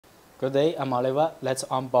Good day, I'm Oliver. Let's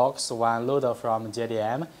unbox one loader from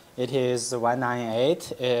JDM. It is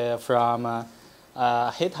 198 from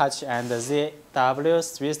Hitachi and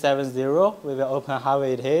ZW370. We will open how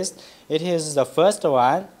it is. It is the first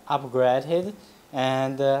one upgraded,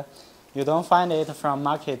 and you don't find it from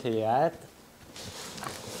market yet.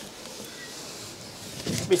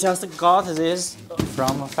 We just got this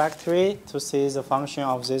from factory to see the function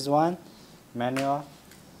of this one. Manual.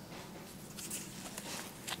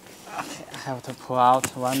 Okay, I have to pull out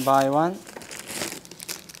one by one.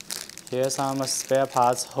 Here are some spare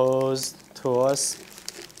parts, hose, tools,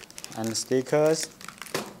 and stickers.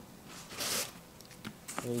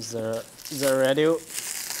 Here's the radio.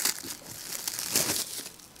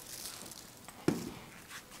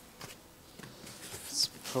 Let's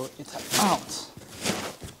pull it out.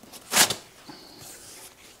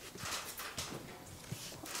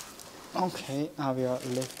 Okay, I will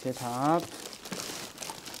lift it up.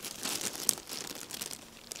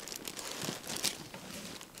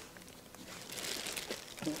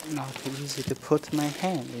 Not easy to put my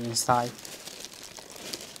hand inside.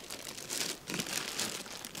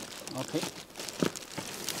 Okay.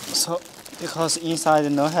 So, because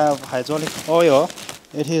inside no have hydraulic oil,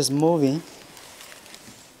 it is moving.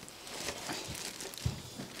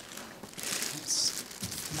 Let's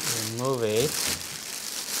remove it.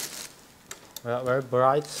 Well, very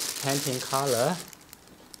bright painting color.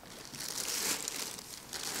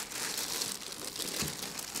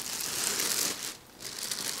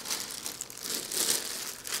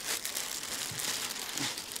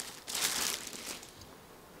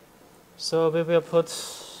 So we will put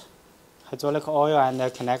hydraulic oil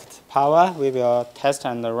and connect power. We will test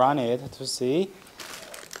and run it to see.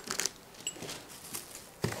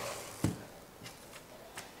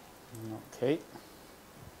 Okay.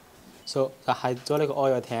 So the hydraulic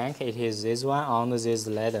oil tank, it is this one on this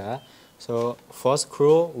ladder. So four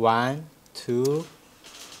screw, 1, 2,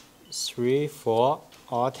 3, 4,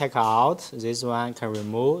 all take out. This one can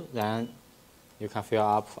remove, then you can fill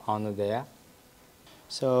up on there.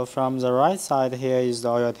 So from the right side here is the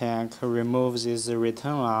oil tank. Remove this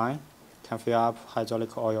return line. Can fill up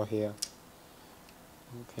hydraulic oil here.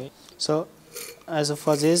 Okay. So as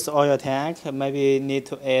for this oil tank, maybe need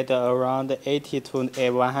to add around 80 to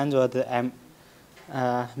 100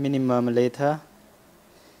 minimum liter.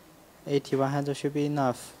 80, 100 should be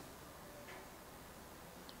enough.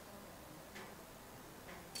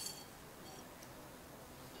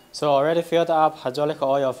 So already filled up hydraulic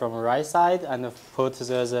oil from the right side and put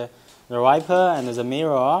the wiper and the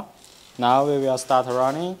mirror. Now we will start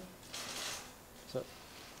running. So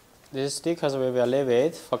these stickers we will leave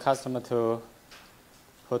it for customer to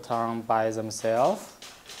put on by themselves.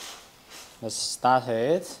 Let's start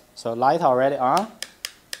it. So light already on.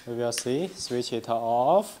 We will see. Switch it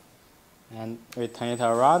off and we turn it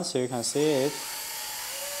around so you can see it.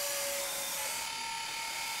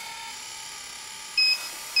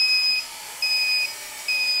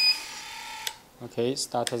 Okay,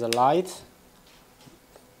 start the light.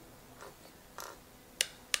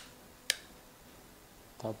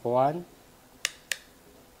 Top one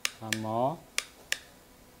more.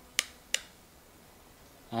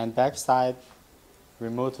 And back side,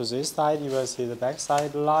 remove to this side, you will see the back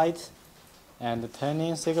side light and the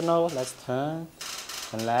turning signal. Let's turn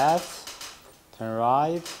left, turn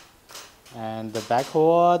right, and the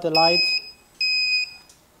backward light.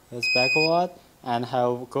 It's backward. And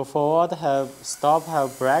have go forward, have stop,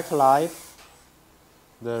 have brake light.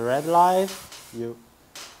 The red light, you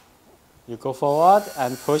go forward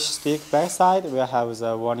and push stick back side. We'll have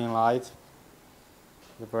the warning light,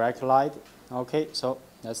 the brake light. Okay, so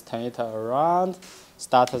let's turn it around.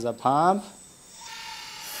 Start the pump.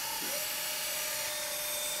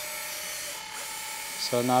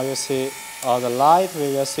 So now you see all the light.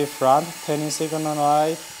 We will see front turning signal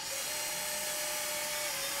light.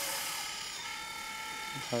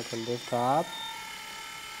 Try to lift up,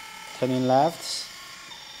 turning left,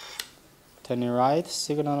 turning right,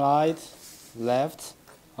 signal light, left.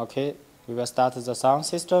 Okay, we will start the sound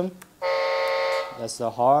system. That's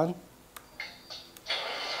the horn.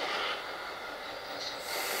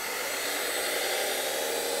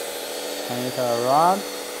 Turn it around.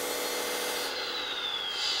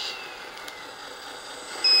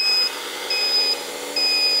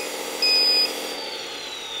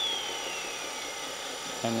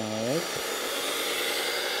 It.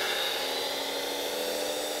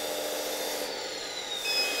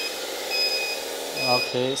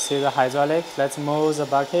 Okay, see the hydraulic. Let's move the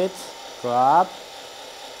bucket. Go up.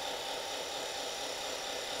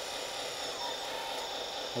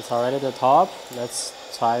 It's already the top. Let's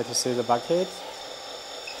try to see the bucket.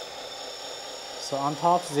 So on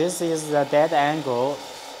top, this is the dead angle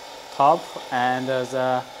top, and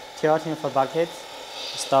the tilting for bucket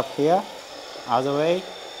stop here. Other way.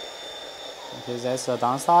 Okay, that's the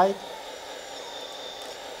downside.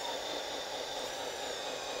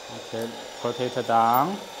 Okay, put it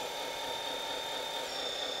down.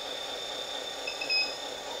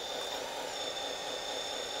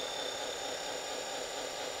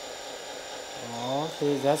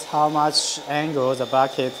 Okay, that's how much angle the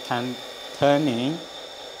bucket can turn in.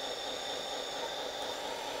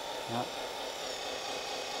 Yeah.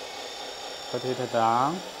 Put it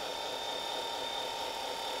down.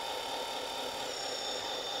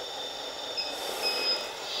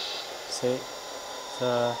 See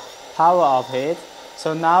the power of it.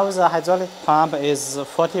 So now the hydraulic pump is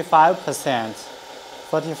 45%.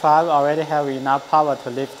 45 already have enough power to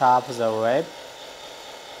lift up the weight.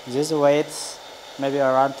 This weight maybe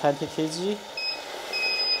around 20 kg.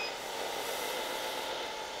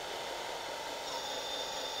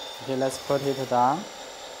 Okay, let's put it down.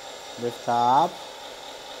 Lift up.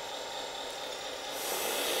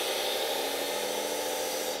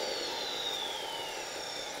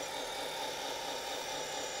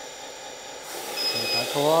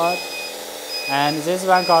 Backward. And this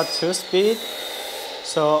one got 2 speed.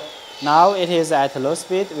 So now it is at low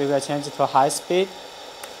speed. We will change it to high speed.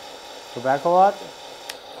 To backward.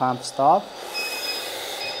 Pump stop.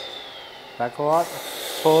 Backward.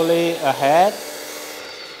 Fully ahead.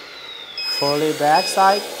 Fully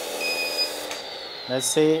backside. Let's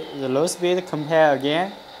see the low speed, compare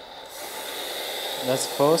again. That's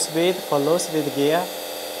full speed for low speed gear.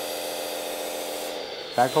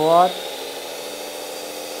 Backward.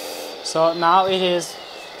 So now it is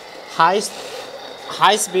high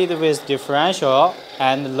speed with differential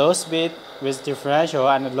and low speed with differential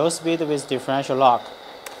and low speed with differential lock.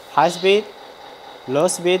 High speed, low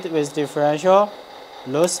speed with differential,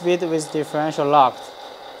 low speed with differential locked.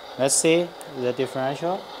 Let's see the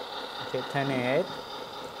differential. Okay, 28.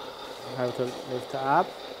 Have to lift up.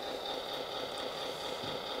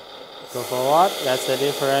 Go forward. That's the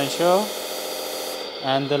differential.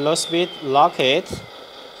 And the low speed, lock it.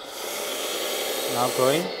 Now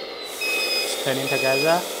going. Turning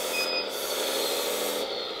together.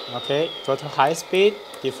 Okay, go to high speed,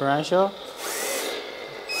 differential.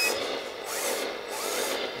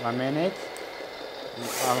 1 minute.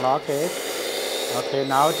 Unlock it. Okay,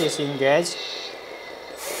 now disengage.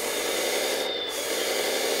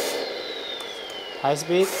 High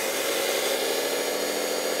speed.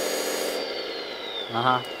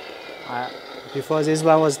 Before this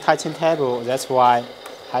one was touching table, that's why.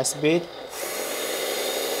 High speed.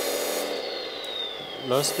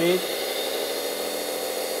 Low speed.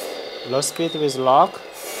 Low speed with lock.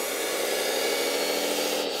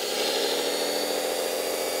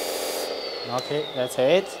 Okay, that's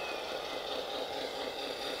it.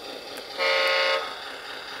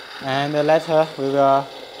 And later we will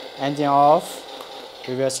engine off.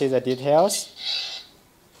 We will see the details.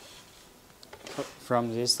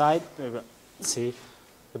 From this side, we will see.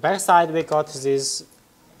 The back side we got this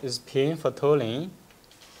pin for tooling.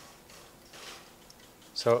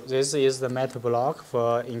 So this is the metal block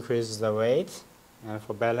for increase the weight and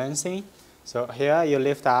for balancing. So here you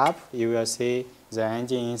lift up, you will see the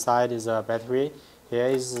engine inside is a battery. Here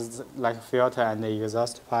is like a filter and the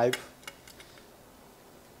exhaust pipe.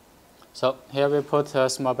 So here we put a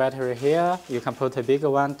small battery here. You can put a bigger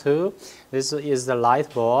one too. This is the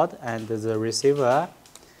light board and the receiver.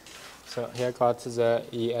 So here got the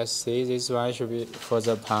ESC. This one should be for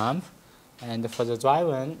the pump. And for the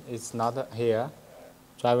driver, it's not here.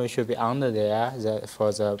 Driver should be under there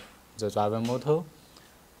for the driver motor.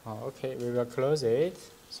 Okay, we will close it.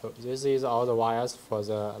 So this is all the wires for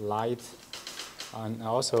the light. And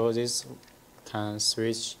also this can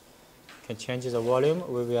switch, can change the volume.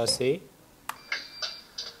 We will see.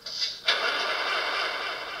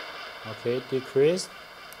 Okay, decrease.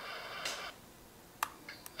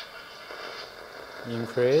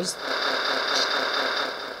 Increase.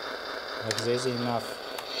 Like this enough.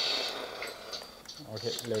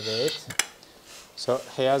 Okay, leave it. So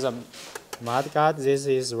here's a mudguard. This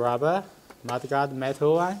is rubber. Mudguard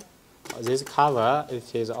metal one. This cover,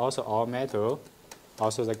 it is also all metal.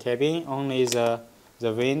 Also the cabin, only the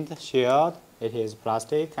windshield, it is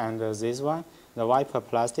plastic, and this one, the wiper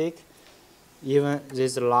plastic. Even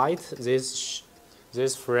this light, this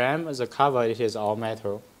frame, the cover, it is all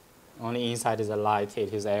metal. Only inside is the light,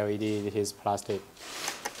 it is LED, it is plastic.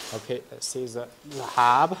 Okay, let's see the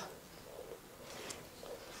hub.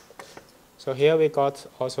 So here we got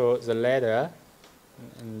also the ladder,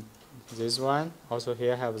 and this one also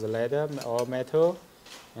here have the ladder, all metal.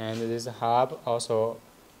 And this hub also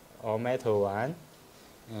all metal one.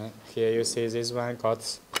 And here you see this one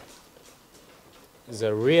got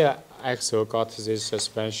the rear axle got this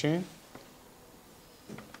suspension.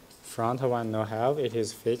 Front one no help, it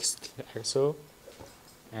is fixed axle.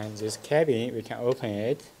 And this cabin, we can open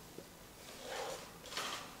it.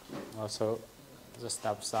 Also the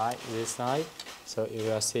step side, this side. So you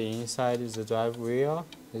will see inside the drive wheel.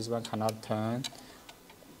 This one cannot turn.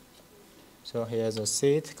 So here's the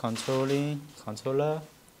seat controller.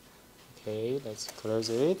 Okay, let's close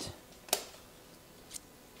it.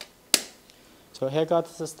 So here got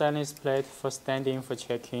the stainless plate for standing for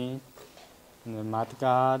checking, and the mud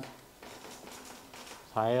guard,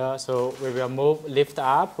 tire. So we will lift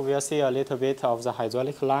up. We will see a little bit of the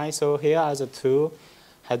hydraulic line. So here are the two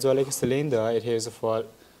hydraulic cylinder. It is for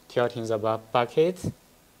tilting the bucket.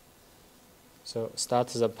 So start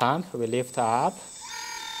the pump. We lift up.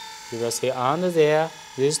 You will see under there,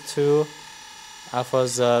 these two are for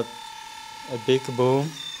the big boom.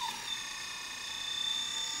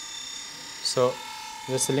 So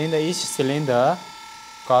the cylinder, each cylinder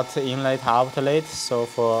got inlet outlet. So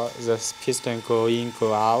for the piston go in,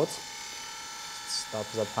 go out. Stop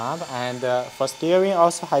the pump. And for steering,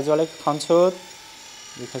 also hydraulic control.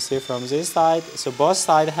 You can see from this side. So both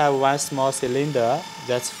sides have one small cylinder.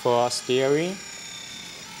 That's for steering.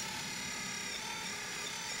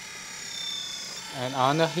 And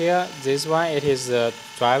under here, this one, it is the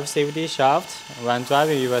drive safety shaft. When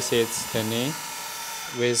driving, you will see it's turning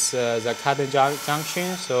with the cutting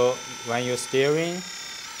junction. So when you're steering, you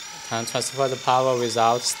can transfer the power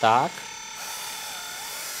without stuck.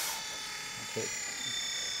 Okay.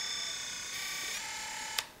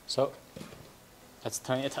 So let's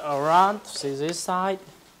turn it around to see this side.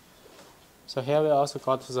 So here we also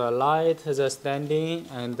got the light, the standing,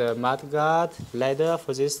 and the mudguard, ladder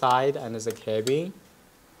for this side, and the cabin.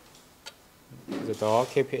 The door,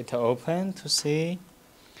 keep it open to see.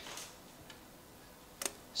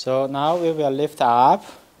 So now we will lift up.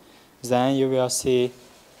 Then you will see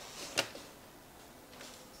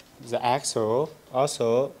the axle.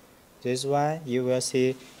 Also, this one you will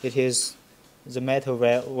see it is the metal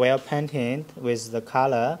well painted with the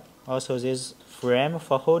color. Also, this frame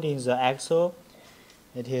for holding the axle,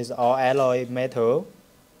 it is all alloy metal,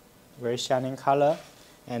 very shining color.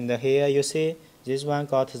 And here you see this one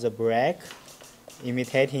got the brake,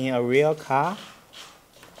 imitating a real car.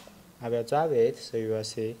 I will drive it so you will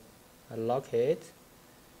see. I lock it.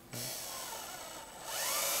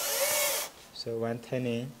 So when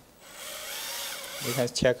turning, you can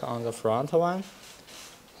check on the front one.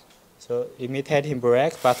 So imitating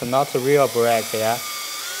brake, but not real brake, yeah.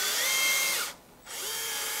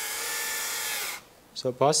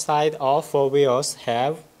 So both sides, all four wheels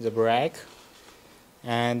have the brake.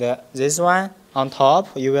 And this one on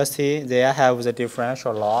top, you will see they have the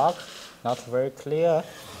differential lock. Not very clear.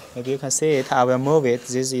 Maybe you can see it. I will move it.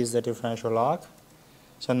 This is the differential lock.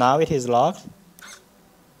 So now it is locked.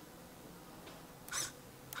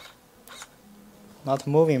 Not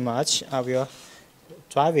moving much. I will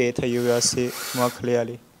drive it. You will see more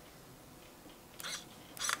clearly.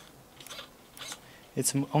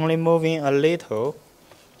 It's only moving a little.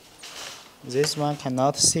 This one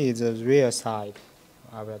cannot see the rear side.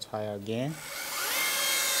 I will try again.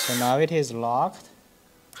 So now it is locked.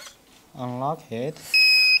 Unlock it.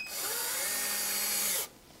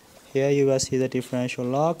 Here you will see the differential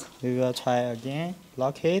lock. We will try again.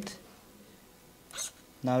 Lock it.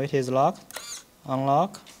 Now it is locked.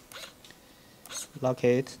 Unlock. Lock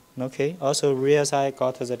it. Okay. Also rear side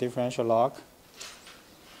got the differential lock.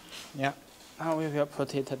 Yeah. Now we will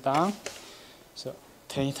put it down. So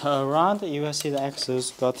turn it around. You will see the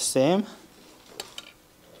axles got the same.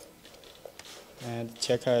 And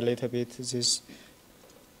check a little bit this.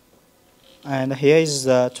 And here is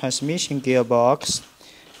the transmission gearbox.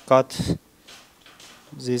 Got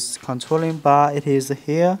this controlling bar. It is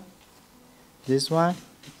here. This one.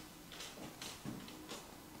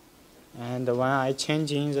 And when I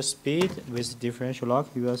changing the speed with differential lock,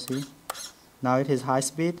 you will see. Now it is high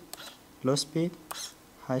speed, low speed,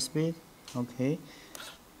 high speed. Okay.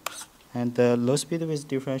 And the low speed with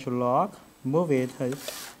differential lock. Move it.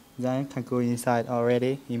 Then can go inside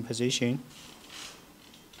already in position.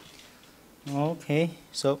 Okay,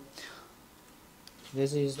 so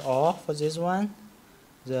this is all for this one.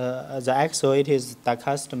 The axle, it is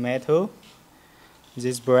die-cast metal.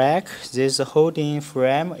 This brake, this holding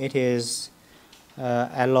frame, it is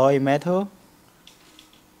alloy metal.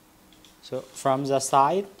 So from the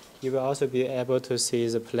side, you will also be able to see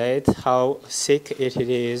the plate, how thick it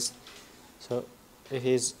is. So it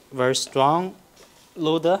is very strong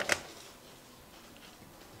loader.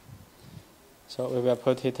 So we will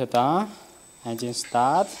put it down, engine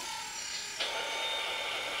start.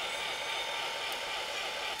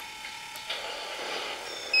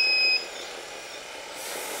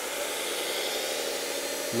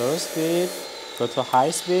 Low speed, go to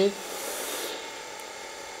high speed.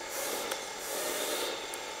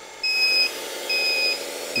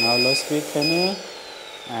 Now low speed turning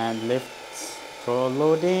and lift, go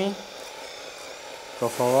loading, go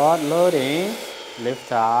forward, loading,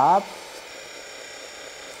 lift up,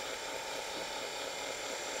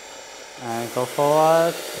 and go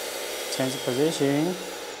forward, change position,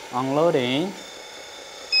 unloading.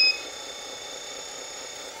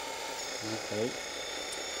 Okay.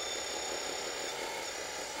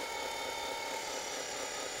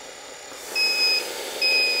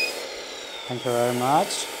 Thank you very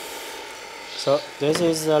much. So this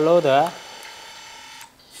is the loader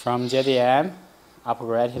from JDM,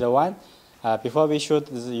 upgraded one. Before we should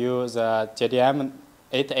use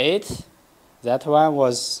JDM-198. That one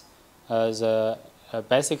was the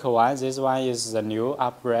basic one. This one is the new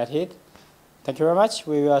upgraded. Thank you very much.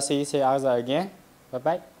 We will see each other again. Bye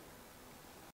bye.